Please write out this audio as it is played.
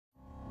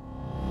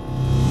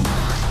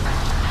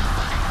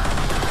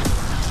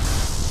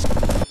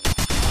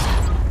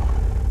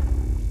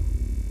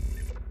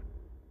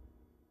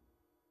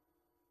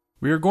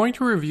We are going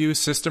to review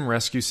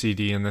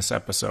SystemRescueCd in this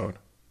episode.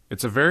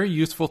 It's a very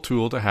useful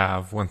tool to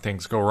have when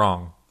things go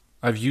wrong.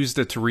 I've used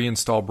it to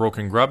reinstall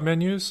broken Grub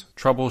menus,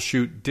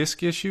 troubleshoot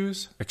disk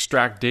issues,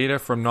 extract data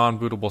from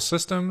nonbootable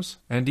systems,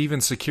 and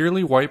even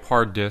securely wipe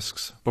hard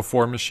disks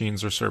before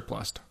machines are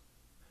surplused.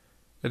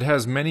 It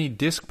has many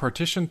disk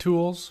partition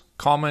tools,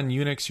 common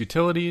Unix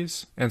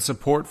utilities, and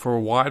support for a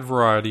wide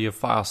variety of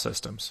file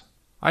systems.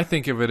 I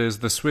think of it as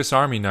the Swiss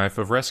Army knife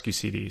of rescue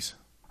CDs.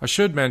 I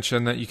should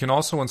mention that you can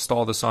also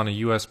install this on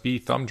a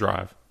USB thumb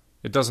drive.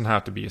 It doesn't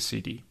have to be a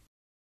CD.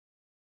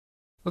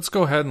 Let's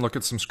go ahead and look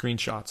at some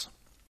screenshots.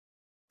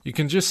 You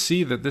can just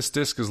see that this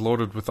disk is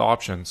loaded with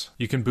options.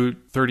 You can boot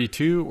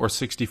 32 or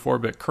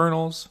 64-bit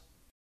kernels.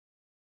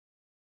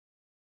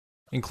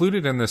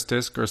 Included in this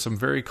disk are some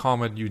very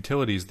common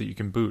utilities that you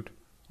can boot.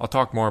 I'll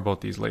talk more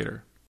about these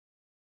later.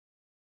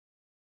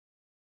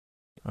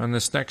 On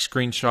this next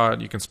screenshot,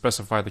 you can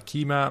specify the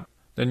key map.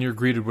 Then you're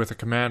greeted with a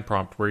command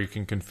prompt where you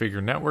can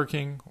configure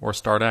networking or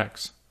start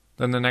X.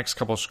 Then the next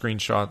couple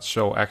screenshots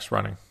show X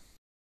running.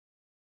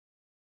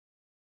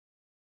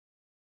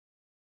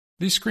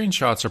 These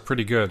screenshots are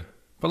pretty good,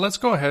 but let's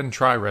go ahead and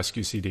try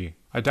RescueCd.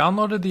 I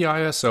downloaded the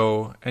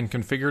ISO and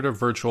configured a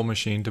virtual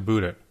machine to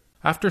boot it.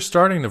 After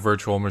starting the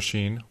virtual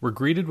machine, we're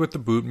greeted with the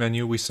boot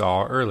menu we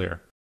saw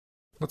earlier.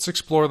 Let's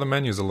explore the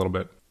menus a little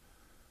bit.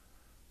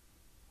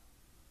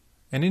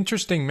 An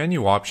interesting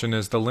menu option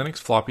is the Linux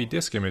floppy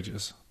disk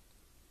images.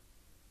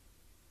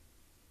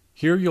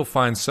 Here you'll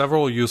find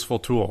several useful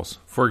tools,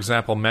 for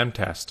example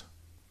Memtest.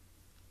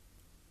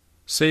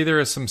 Say there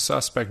is some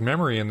suspect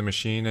memory in the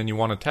machine and you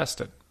want to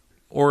test it.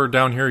 Or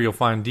down here you'll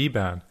find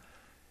DBAN.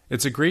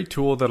 It's a great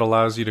tool that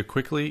allows you to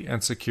quickly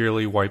and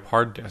securely wipe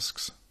hard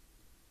disks.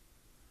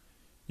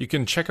 You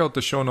can check out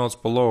the show notes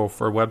below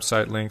for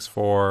website links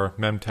for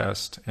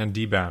Memtest and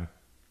DBAN.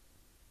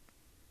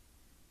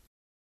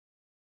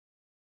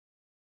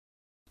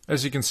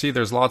 As you can see,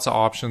 there's lots of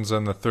options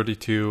in the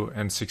 32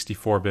 and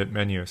 64-bit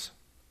menus.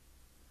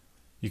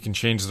 You can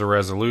change the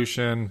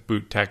resolution,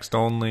 boot text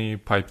only,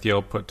 pipe the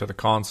output to the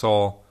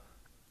console.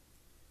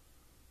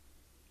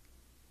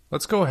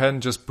 Let's go ahead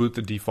and just boot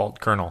the default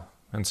kernel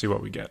and see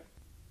what we get.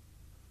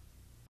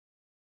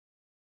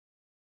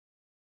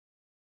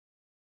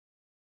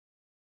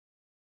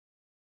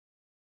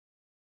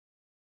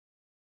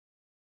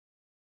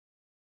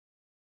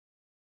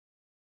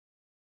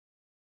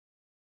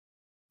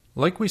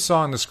 Like we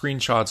saw in the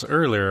screenshots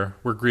earlier,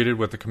 we're greeted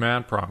with a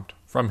command prompt.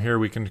 From here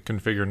we can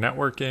configure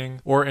networking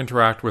or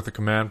interact with a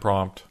command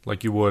prompt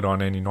like you would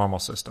on any normal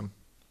system.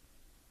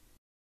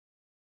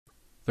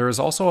 There is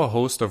also a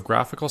host of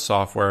graphical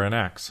software in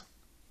X.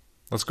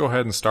 Let's go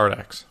ahead and start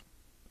X.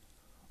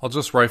 I'll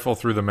just rifle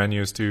through the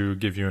menus to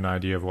give you an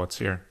idea of what's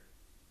here.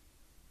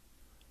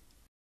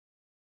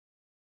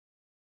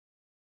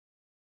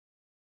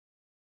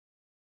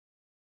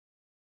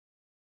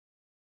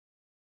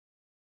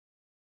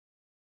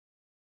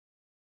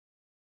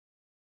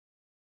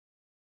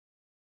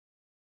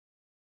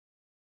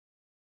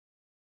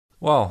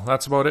 Well,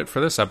 that's about it for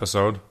this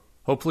episode.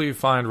 Hopefully you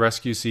find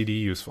RescueCd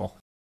useful.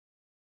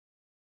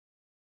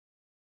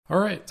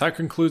 Alright, that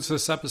concludes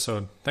this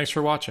episode. Thanks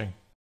for watching.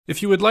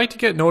 If you would like to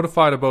get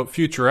notified about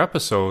future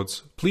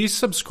episodes, please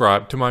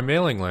subscribe to my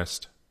mailing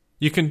list.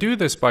 You can do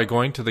this by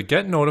going to the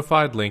Get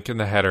Notified link in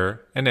the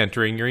header and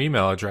entering your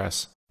email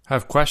address.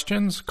 Have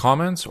questions,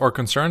 comments, or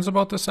concerns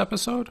about this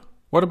episode?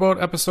 What about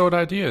episode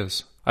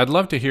ideas? I'd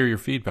love to hear your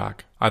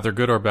feedback, either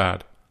good or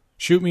bad.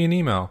 Shoot me an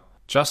email.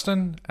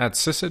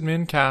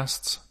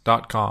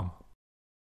 Justin@sysadmincasts.com.